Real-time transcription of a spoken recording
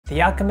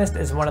The Alchemist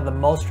is one of the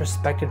most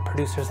respected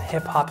producers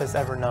hip-hop has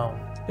ever known.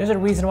 There's a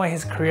reason why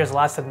his career has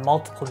lasted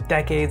multiple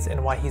decades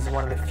and why he's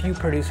one of the few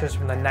producers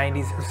from the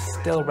 90s who's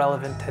still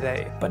relevant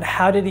today. But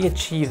how did he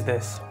achieve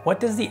this? What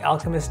does The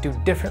Alchemist do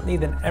differently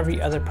than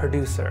every other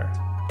producer?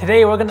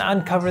 Today we're going to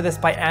uncover this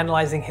by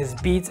analyzing his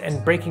beats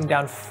and breaking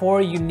down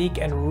 4 unique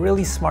and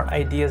really smart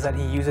ideas that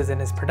he uses in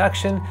his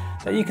production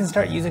that you can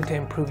start using to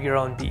improve your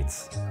own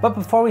beats. But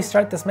before we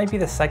start, this might be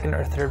the second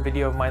or third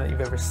video of mine that you've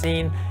ever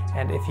seen,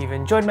 and if you've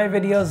enjoyed my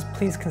videos,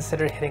 please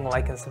consider hitting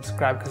like and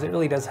subscribe because it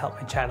really does help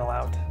my channel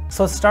out.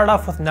 So let's start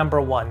off with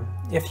number 1.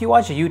 If you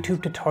watch YouTube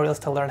tutorials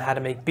to learn how to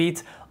make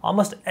beats,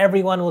 almost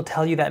everyone will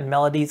tell you that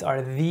melodies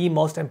are the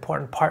most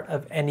important part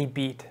of any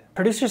beat.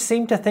 Producers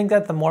seem to think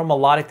that the more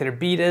melodic their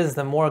beat is,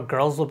 the more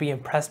girls will be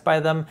impressed by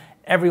them.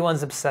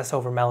 Everyone's obsessed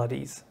over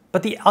melodies.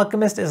 But The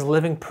Alchemist is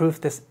living proof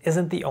this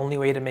isn't the only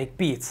way to make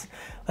beats.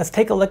 Let's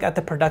take a look at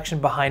the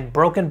production behind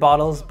Broken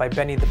Bottles by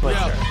Benny the Butcher.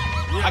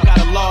 I got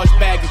a large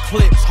bag of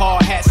clips,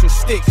 hard hats and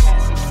sticks.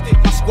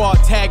 My squad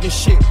tagging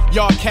shit,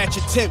 y'all catch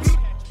attempts.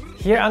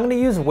 Here I'm going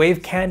to use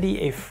Wave Candy,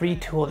 a free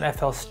tool in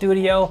FL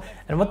Studio,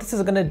 and what this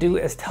is going to do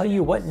is tell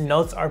you what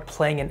notes are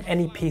playing in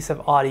any piece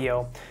of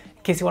audio.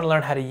 In case you want to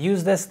learn how to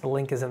use this, the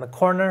link is in the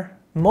corner.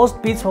 Most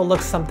beats will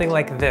look something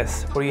like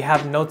this, where you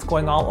have notes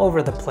going all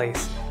over the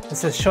place.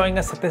 This is showing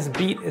us that this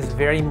beat is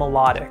very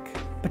melodic.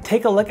 But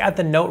take a look at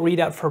the note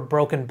readout for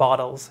Broken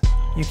Bottles.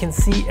 You can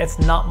see it's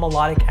not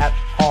melodic at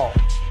all.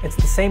 It's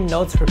the same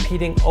notes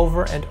repeating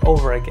over and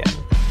over again.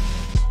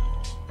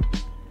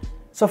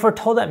 So if we're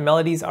told that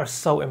melodies are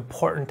so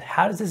important,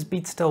 how does this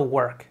beat still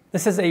work?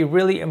 This is a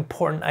really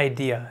important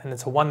idea, and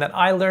it's one that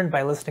I learned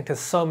by listening to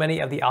so many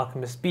of the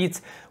Alchemist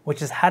beats,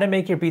 which is how to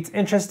make your beats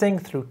interesting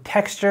through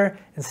texture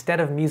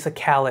instead of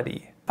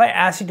musicality. If I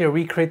asked you to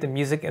recreate the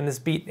music in this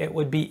beat, it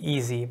would be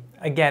easy.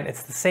 Again,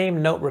 it's the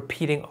same note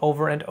repeating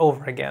over and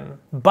over again.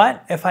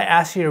 But if I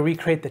asked you to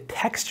recreate the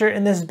texture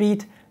in this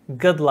beat,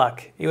 good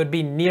luck. It would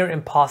be near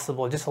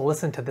impossible. Just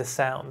listen to this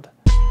sound.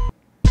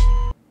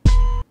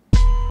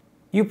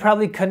 You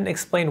probably couldn't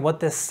explain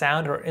what this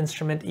sound or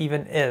instrument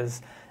even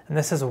is, and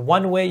this is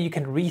one way you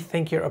can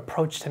rethink your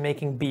approach to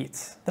making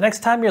beats. The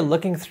next time you're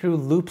looking through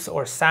loops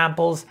or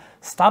samples,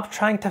 stop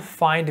trying to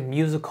find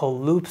musical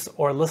loops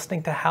or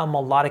listening to how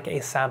melodic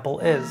a sample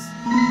is.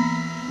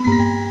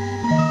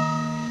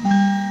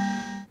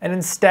 And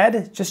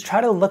instead, just try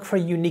to look for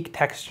unique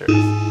textures.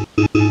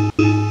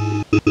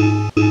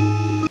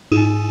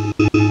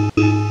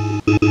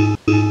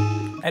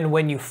 And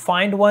when you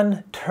find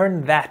one,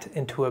 turn that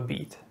into a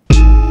beat.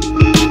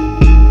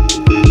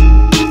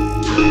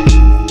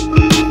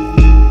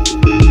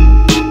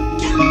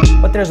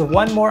 But there's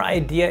one more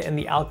idea in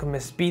the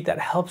Alchemist beat that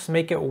helps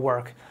make it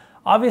work.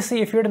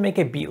 Obviously, if you were to make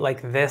a beat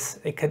like this,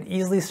 it could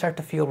easily start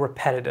to feel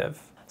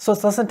repetitive. So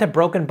let's listen to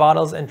Broken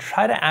Bottles and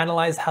try to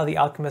analyze how the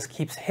Alchemist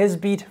keeps his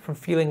beat from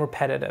feeling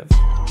repetitive.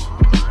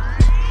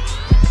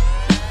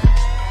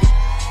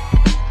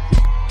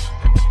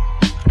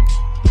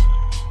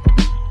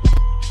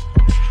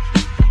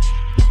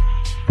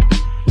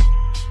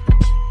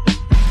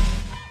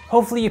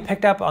 Hopefully you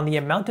picked up on the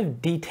amount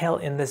of detail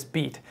in this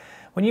beat.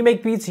 When you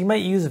make beats, you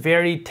might use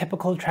very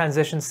typical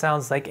transition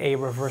sounds like a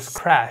reverse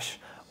crash,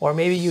 or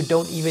maybe you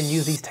don't even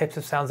use these types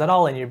of sounds at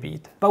all in your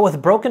beat. But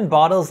with Broken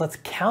Bottles, let's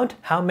count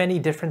how many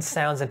different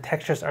sounds and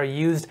textures are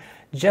used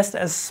just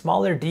as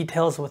smaller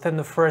details within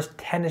the first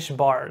 10-ish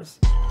bars.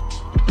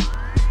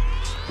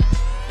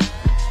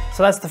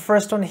 So that's the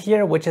first one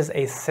here, which is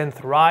a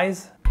synth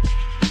rise.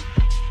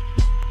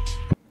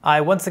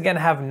 I once again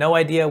have no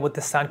idea what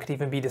the sound could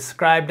even be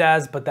described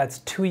as, but that's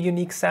 2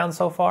 unique sounds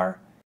so far.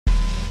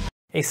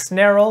 A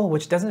snare roll,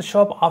 which doesn't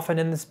show up often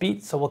in this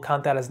beat, so we'll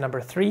count that as number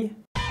 3.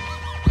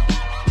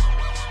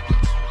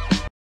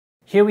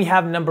 Here we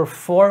have number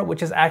 4,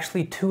 which is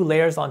actually 2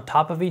 layers on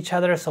top of each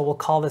other, so we'll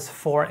call this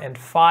 4 and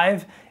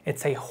 5.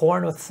 It's a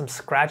horn with some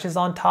scratches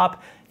on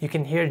top. You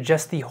can hear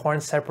just the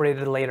horn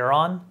separated later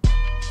on.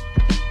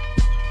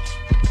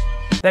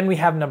 Then we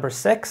have number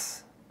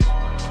 6.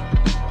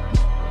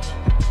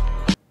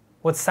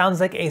 What sounds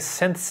like a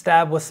synth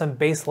stab with some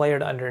bass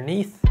layered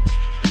underneath.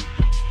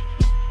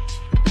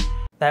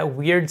 That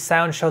weird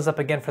sound shows up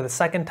again for the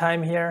second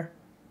time here.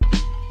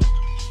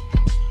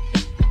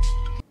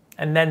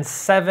 And then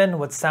 7,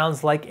 what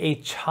sounds like a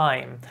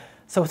chime.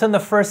 So within the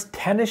first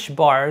 10-ish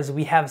bars,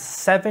 we have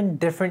 7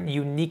 different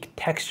unique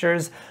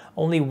textures,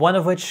 only one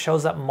of which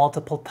shows up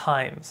multiple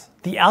times.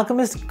 The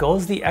Alchemist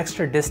goes the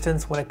extra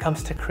distance when it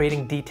comes to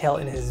creating detail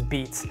in his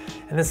beats,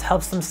 and this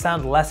helps them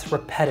sound less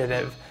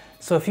repetitive.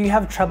 So if you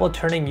have trouble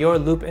turning your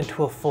loop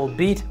into a full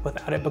beat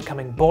without it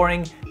becoming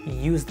boring,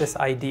 use this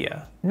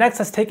idea. Next,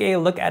 let's take a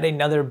look at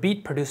another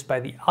beat produced by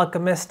The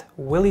Alchemist,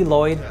 Willie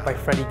Lloyd by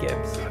Freddie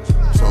Gibbs.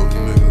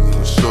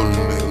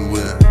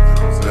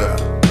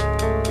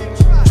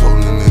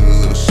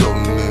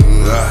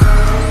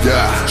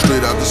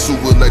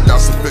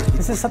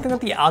 This is something that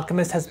The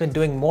Alchemist has been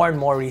doing more and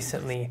more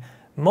recently.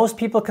 Most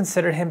people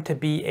consider him to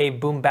be a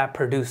boom bap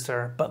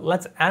producer, but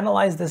let's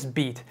analyze this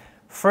beat.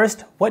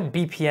 First, what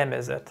BPM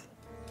is it?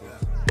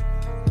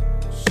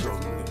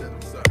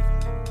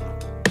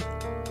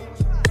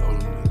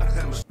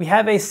 We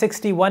have a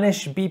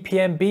 61-ish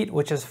BPM beat,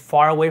 which is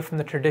far away from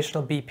the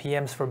traditional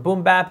BPMs for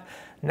boom bap.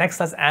 Next,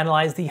 let's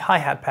analyze the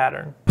hi-hat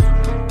pattern.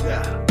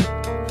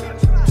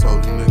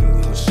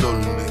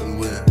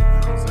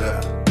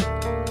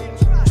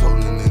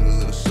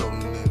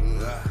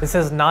 This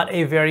is not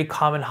a very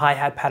common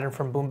hi-hat pattern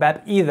from boom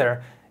bap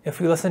either.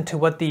 If we listen to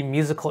what the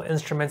musical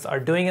instruments are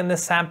doing in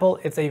this sample,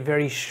 it's a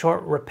very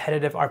short,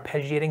 repetitive,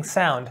 arpeggiating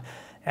sound.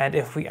 And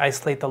if we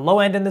isolate the low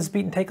end in this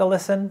beat and take a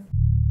listen,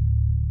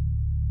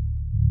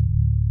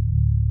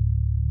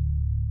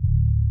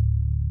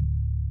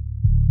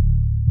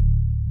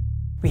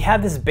 we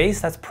have this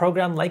bass that's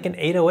programmed like an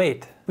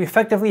 808. We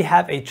effectively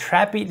have a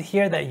trap beat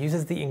here that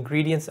uses the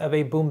ingredients of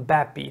a boom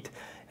bap beat.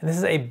 And this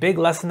is a big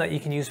lesson that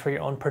you can use for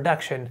your own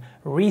production.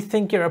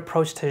 Rethink your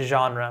approach to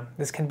genre.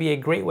 This can be a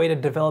great way to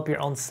develop your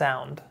own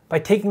sound. By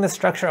taking the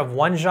structure of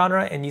one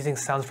genre and using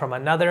sounds from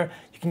another,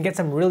 you can get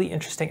some really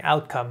interesting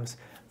outcomes.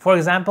 For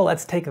example,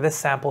 let's take this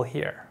sample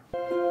here.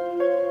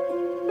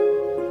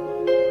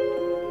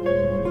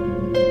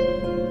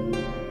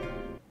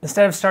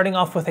 Instead of starting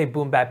off with a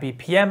boom bap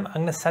BPM, I'm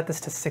going to set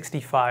this to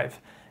 65.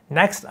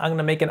 Next, I'm going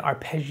to make an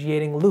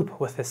arpeggiating loop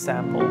with this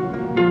sample.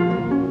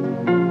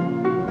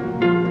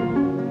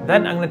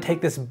 Then I'm going to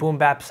take this boom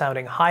bap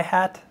sounding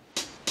hi-hat,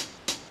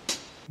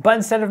 but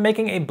instead of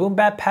making a boom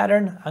bap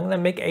pattern, I'm going to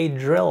make a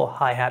drill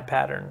hi-hat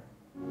pattern.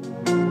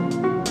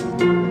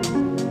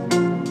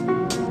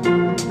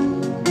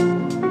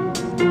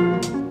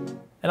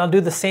 And I'll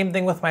do the same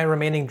thing with my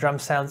remaining drum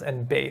sounds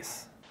and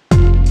bass.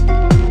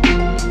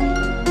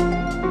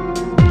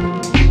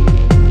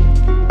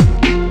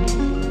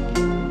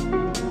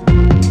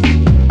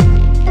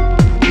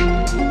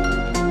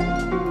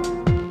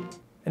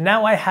 And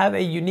now I have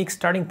a unique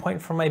starting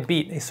point for my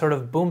beat, a sort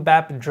of boom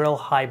bap drill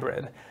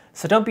hybrid.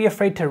 So don't be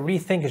afraid to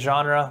rethink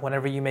genre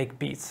whenever you make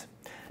beats.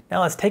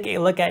 Now let's take a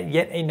look at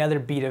yet another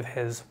beat of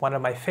his, one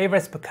of my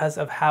favorites because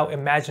of how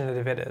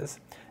imaginative it is.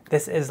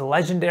 This is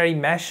Legendary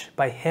Mesh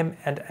by him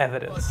and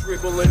Evidence. My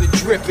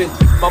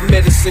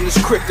medicine is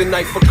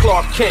kryptonite for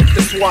Clark Kent.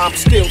 That's why I'm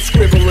still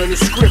scribbling and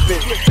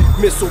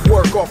scribbling. Missile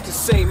work off the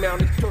same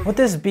mountain. What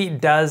this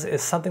beat does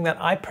is something that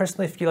I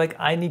personally feel like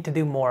I need to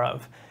do more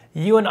of.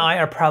 You and I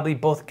are probably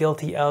both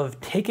guilty of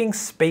taking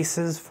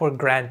spaces for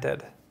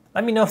granted.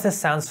 Let me know if this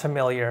sounds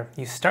familiar.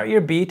 You start your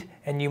beat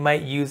and you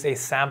might use a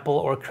sample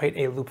or create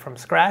a loop from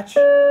scratch.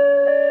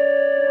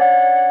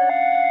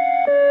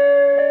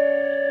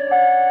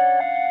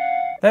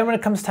 Then when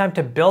it comes time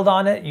to build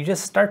on it, you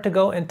just start to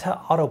go into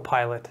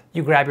autopilot.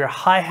 You grab your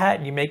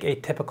hi-hat, you make a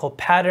typical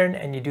pattern,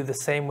 and you do the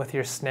same with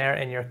your snare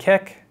and your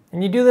kick.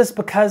 And you do this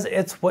because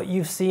it's what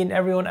you've seen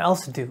everyone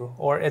else do,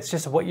 or it's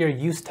just what you're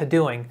used to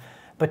doing.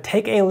 But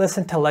take a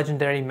listen to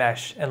Legendary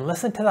Mesh and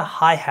listen to the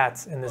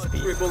hi-hats in this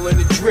beat.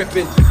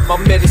 My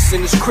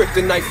medicine is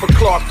kryptonite for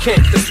Clark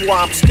Kent. That's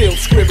why I'm still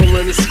scribbling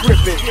and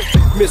scribbling.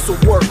 Missile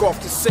work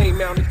off the same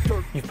mountain.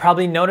 You've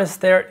probably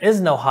noticed there is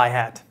no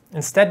hi-hat.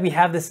 Instead, we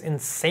have this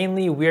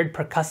insanely weird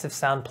percussive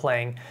sound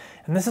playing.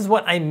 And this is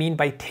what I mean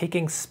by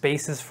taking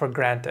spaces for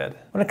granted.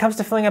 When it comes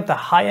to filling up the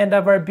high end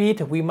of our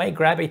beat, we might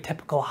grab a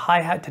typical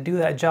hi-hat to do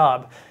that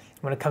job.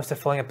 When it comes to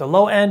filling up the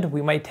low end,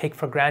 we might take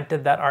for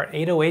granted that our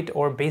 808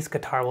 or bass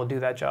guitar will do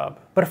that job.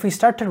 But if we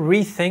start to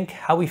rethink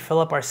how we fill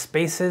up our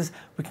spaces,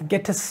 we can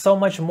get to so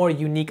much more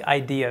unique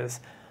ideas.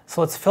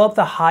 So let's fill up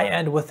the high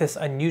end with this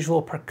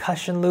unusual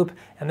percussion loop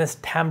and this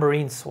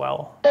tambourine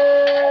swell.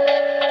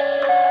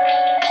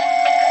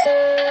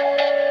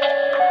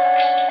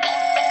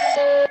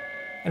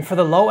 And for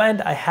the low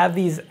end, I have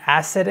these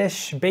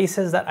acid-ish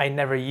basses that I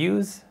never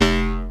use.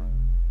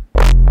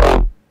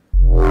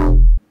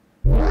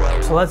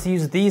 So let's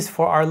use these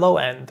for our low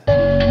end.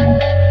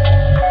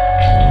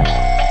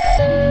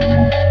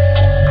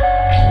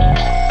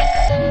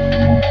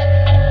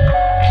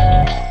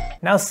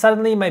 Now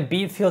suddenly my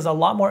beat feels a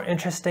lot more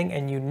interesting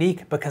and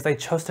unique because I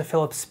chose to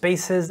fill up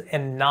spaces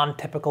in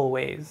non-typical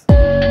ways.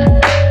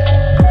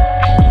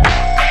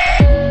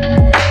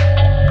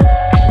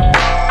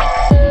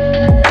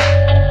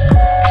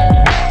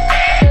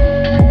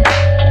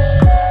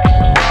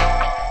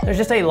 There's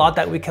just a lot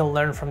that we can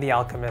learn from the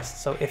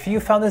Alchemist. So if you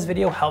found this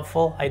video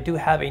helpful, I do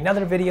have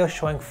another video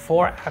showing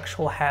 4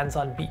 actual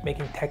hands-on beat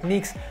making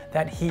techniques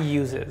that he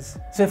uses.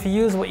 So if you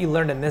use what you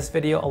learned in this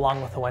video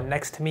along with the one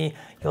next to me,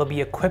 you'll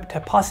be equipped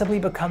to possibly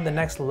become the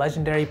next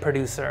legendary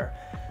producer.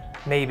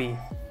 Maybe,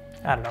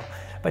 I don't know.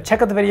 But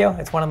check out the video,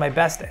 it's one of my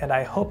best and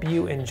I hope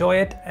you enjoy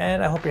it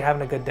and I hope you're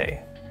having a good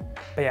day.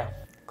 But yeah,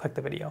 click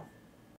the video.